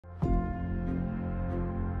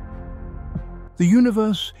The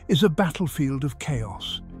universe is a battlefield of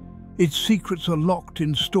chaos. Its secrets are locked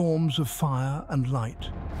in storms of fire and light.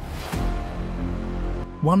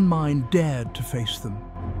 One mind dared to face them.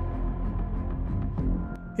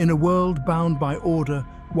 In a world bound by order,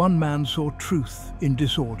 one man saw truth in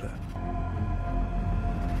disorder.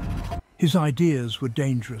 His ideas were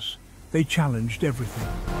dangerous. They challenged everything.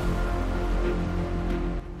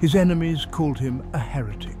 His enemies called him a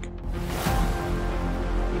heretic.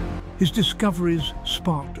 His discoveries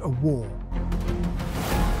sparked a war.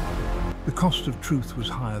 The cost of truth was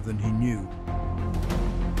higher than he knew.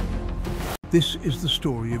 This is the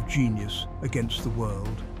story of genius against the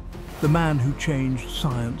world, the man who changed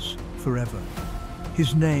science forever.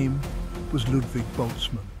 His name was Ludwig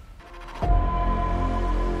Boltzmann.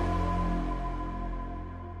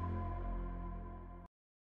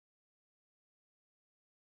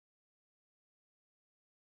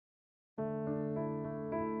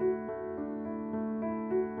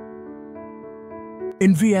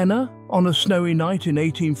 In Vienna, on a snowy night in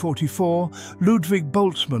 1844, Ludwig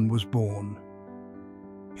Boltzmann was born.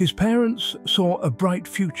 His parents saw a bright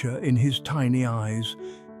future in his tiny eyes.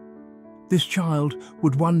 This child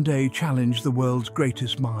would one day challenge the world's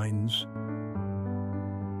greatest minds.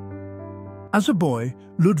 As a boy,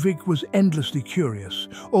 Ludwig was endlessly curious,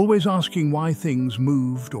 always asking why things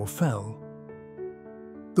moved or fell.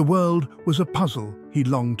 The world was a puzzle he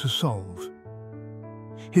longed to solve.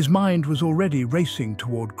 His mind was already racing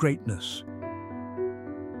toward greatness.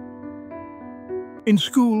 In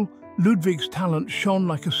school, Ludwig's talent shone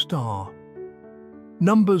like a star.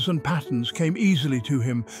 Numbers and patterns came easily to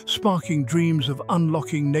him, sparking dreams of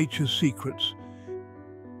unlocking nature's secrets.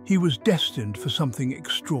 He was destined for something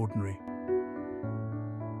extraordinary.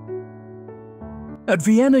 At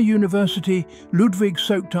Vienna University, Ludwig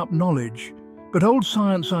soaked up knowledge, but old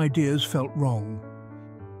science ideas felt wrong.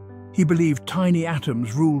 He believed tiny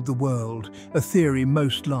atoms ruled the world, a theory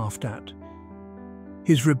most laughed at.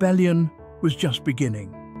 His rebellion was just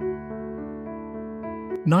beginning.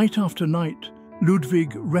 Night after night,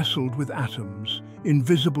 Ludwig wrestled with atoms,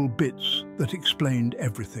 invisible bits that explained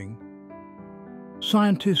everything.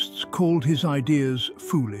 Scientists called his ideas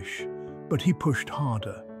foolish, but he pushed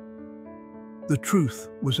harder. The truth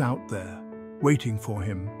was out there, waiting for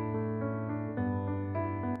him.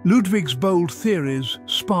 Ludwig's bold theories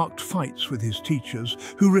sparked fights with his teachers,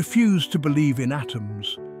 who refused to believe in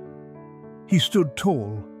atoms. He stood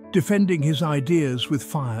tall, defending his ideas with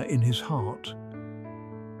fire in his heart.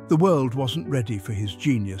 The world wasn't ready for his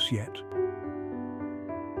genius yet.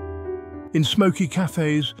 In smoky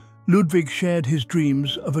cafes, Ludwig shared his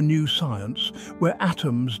dreams of a new science where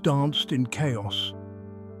atoms danced in chaos.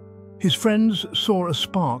 His friends saw a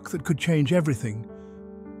spark that could change everything.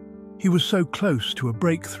 He was so close to a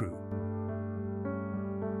breakthrough.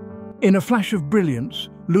 In a flash of brilliance,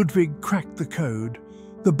 Ludwig cracked the code,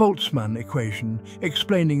 the Boltzmann equation,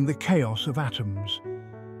 explaining the chaos of atoms.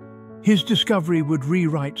 His discovery would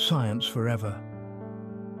rewrite science forever.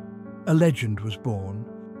 A legend was born.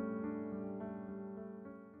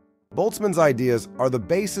 Boltzmann's ideas are the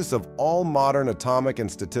basis of all modern atomic and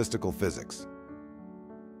statistical physics.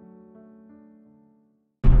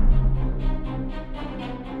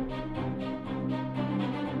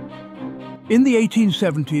 In the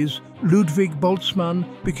 1870s, Ludwig Boltzmann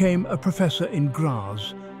became a professor in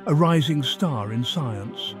Graz, a rising star in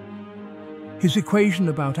science. His equation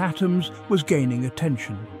about atoms was gaining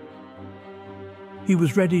attention. He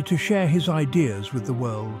was ready to share his ideas with the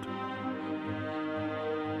world.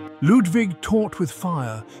 Ludwig taught with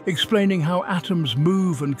fire, explaining how atoms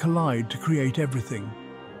move and collide to create everything.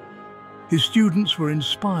 His students were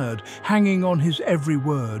inspired, hanging on his every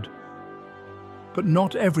word. But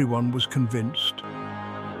not everyone was convinced.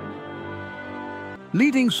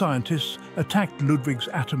 Leading scientists attacked Ludwig's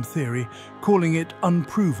atom theory, calling it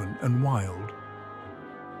unproven and wild.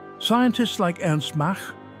 Scientists like Ernst Mach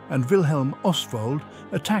and Wilhelm Ostwald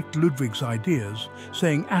attacked Ludwig's ideas,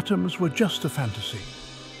 saying atoms were just a fantasy.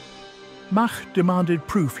 Mach demanded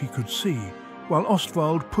proof he could see, while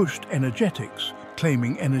Ostwald pushed energetics,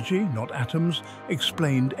 claiming energy, not atoms,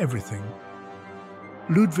 explained everything.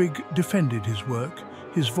 Ludwig defended his work,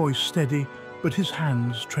 his voice steady, but his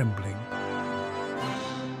hands trembling.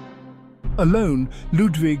 Alone,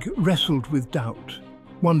 Ludwig wrestled with doubt,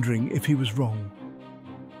 wondering if he was wrong.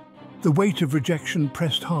 The weight of rejection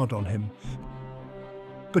pressed hard on him,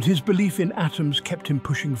 but his belief in atoms kept him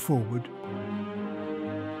pushing forward.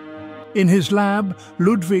 In his lab,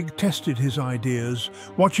 Ludwig tested his ideas,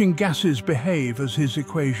 watching gases behave as his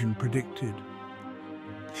equation predicted.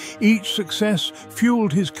 Each success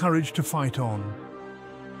fueled his courage to fight on.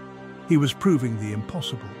 He was proving the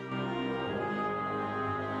impossible.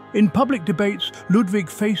 In public debates, Ludwig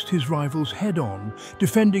faced his rivals head-on,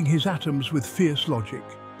 defending his atoms with fierce logic.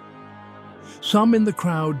 Some in the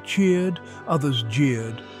crowd cheered, others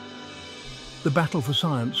jeered. The battle for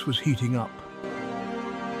science was heating up.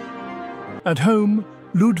 At home,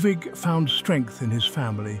 Ludwig found strength in his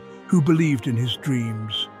family, who believed in his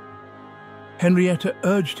dreams. Henrietta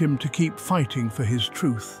urged him to keep fighting for his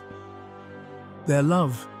truth. Their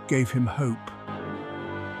love gave him hope.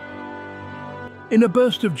 In a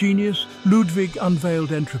burst of genius, Ludwig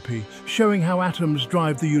unveiled entropy, showing how atoms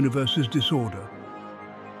drive the universe's disorder.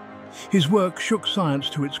 His work shook science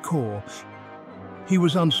to its core. He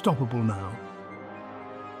was unstoppable now.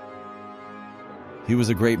 He was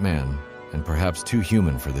a great man, and perhaps too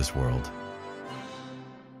human for this world.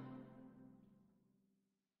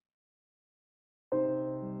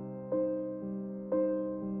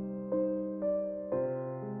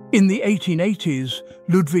 In the 1880s,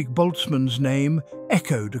 Ludwig Boltzmann's name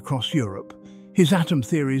echoed across Europe, his atom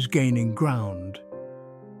theories gaining ground.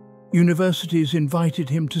 Universities invited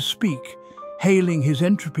him to speak, hailing his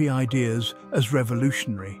entropy ideas as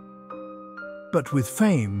revolutionary. But with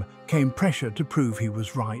fame came pressure to prove he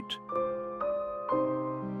was right.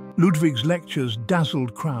 Ludwig's lectures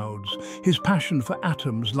dazzled crowds, his passion for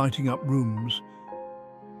atoms lighting up rooms.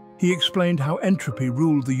 He explained how entropy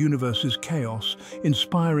ruled the universe's chaos,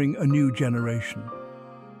 inspiring a new generation.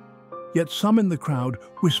 Yet some in the crowd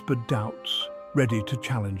whispered doubts, ready to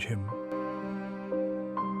challenge him.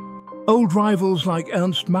 Old rivals like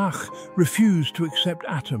Ernst Mach refused to accept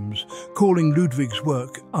atoms, calling Ludwig's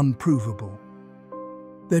work unprovable.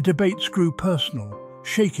 Their debates grew personal,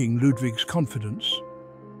 shaking Ludwig's confidence.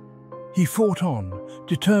 He fought on,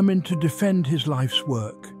 determined to defend his life's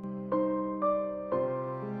work.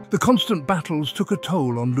 The constant battles took a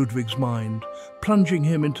toll on Ludwig's mind, plunging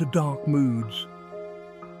him into dark moods.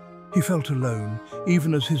 He felt alone,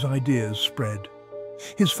 even as his ideas spread.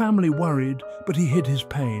 His family worried, but he hid his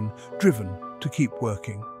pain, driven to keep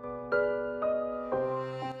working.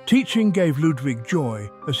 Teaching gave Ludwig joy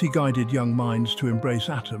as he guided young minds to embrace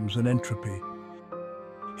atoms and entropy.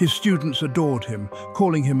 His students adored him,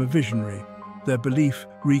 calling him a visionary. Their belief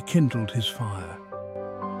rekindled his fire.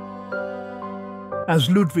 As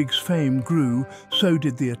Ludwig's fame grew, so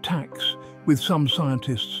did the attacks, with some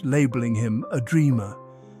scientists labeling him a dreamer.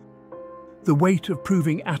 The weight of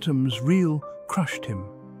proving atoms real crushed him,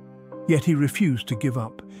 yet he refused to give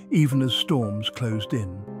up, even as storms closed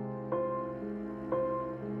in.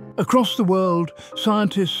 Across the world,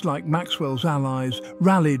 scientists like Maxwell's allies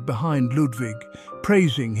rallied behind Ludwig,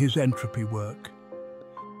 praising his entropy work.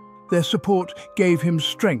 Their support gave him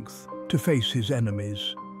strength to face his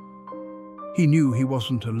enemies. He knew he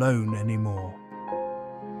wasn't alone anymore.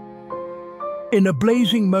 In a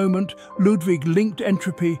blazing moment, Ludwig linked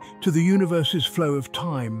entropy to the universe's flow of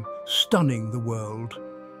time, stunning the world.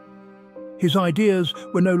 His ideas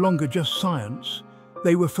were no longer just science,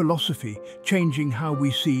 they were philosophy, changing how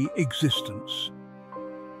we see existence.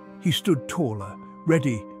 He stood taller,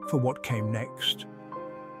 ready for what came next.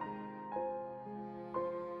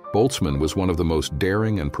 Boltzmann was one of the most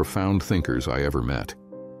daring and profound thinkers I ever met.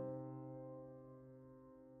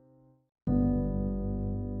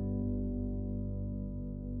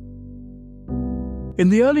 In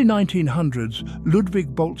the early 1900s,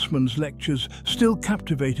 Ludwig Boltzmann's lectures still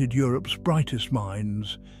captivated Europe's brightest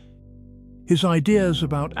minds. His ideas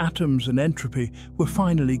about atoms and entropy were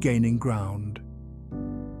finally gaining ground.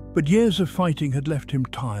 But years of fighting had left him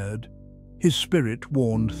tired, his spirit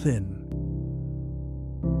worn thin.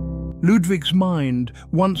 Ludwig's mind,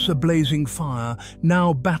 once a blazing fire,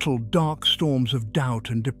 now battled dark storms of doubt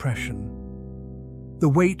and depression. The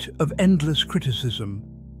weight of endless criticism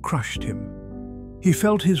crushed him. He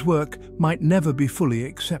felt his work might never be fully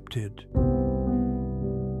accepted.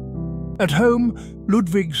 At home,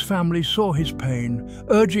 Ludwig's family saw his pain,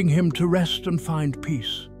 urging him to rest and find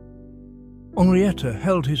peace. Henrietta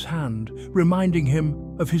held his hand, reminding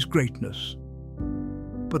him of his greatness.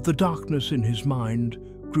 But the darkness in his mind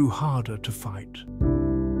grew harder to fight.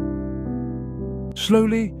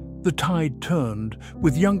 Slowly, the tide turned,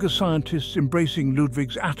 with younger scientists embracing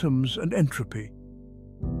Ludwig's atoms and entropy.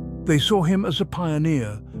 They saw him as a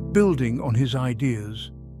pioneer, building on his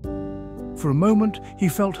ideas. For a moment, he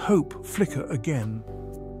felt hope flicker again.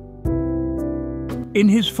 In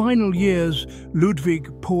his final years, Ludwig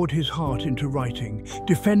poured his heart into writing,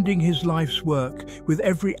 defending his life's work with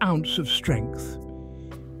every ounce of strength.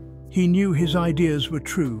 He knew his ideas were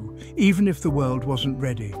true, even if the world wasn't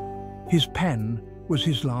ready. His pen was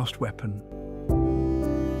his last weapon.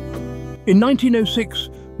 In 1906,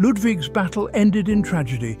 Ludwig's battle ended in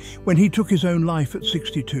tragedy when he took his own life at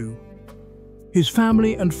 62. His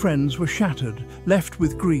family and friends were shattered, left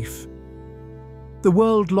with grief. The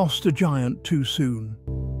world lost a giant too soon.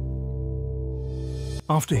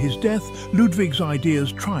 After his death, Ludwig's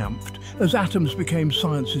ideas triumphed as atoms became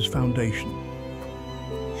science's foundation.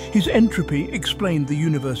 His entropy explained the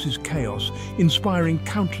universe's chaos, inspiring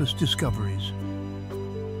countless discoveries.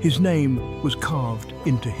 His name was carved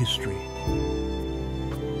into history.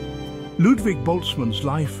 Ludwig Boltzmann's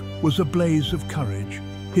life was a blaze of courage,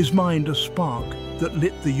 his mind a spark that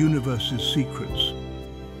lit the universe's secrets.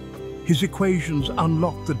 His equations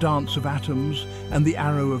unlocked the dance of atoms and the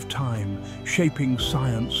arrow of time, shaping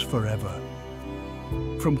science forever.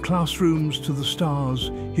 From classrooms to the stars,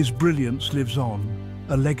 his brilliance lives on,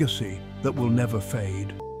 a legacy that will never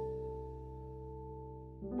fade.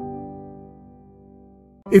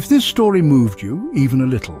 If this story moved you, even a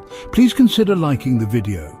little, please consider liking the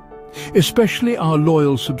video, especially our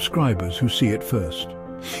loyal subscribers who see it first.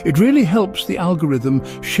 It really helps the algorithm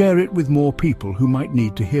share it with more people who might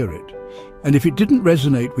need to hear it. And if it didn't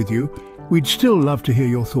resonate with you, we'd still love to hear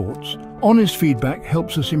your thoughts. Honest feedback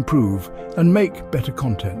helps us improve and make better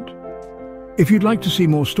content. If you'd like to see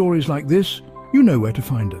more stories like this, you know where to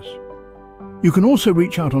find us. You can also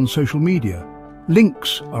reach out on social media.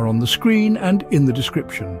 Links are on the screen and in the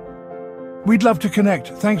description. We'd love to connect.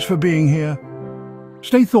 Thanks for being here.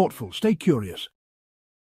 Stay thoughtful, stay curious,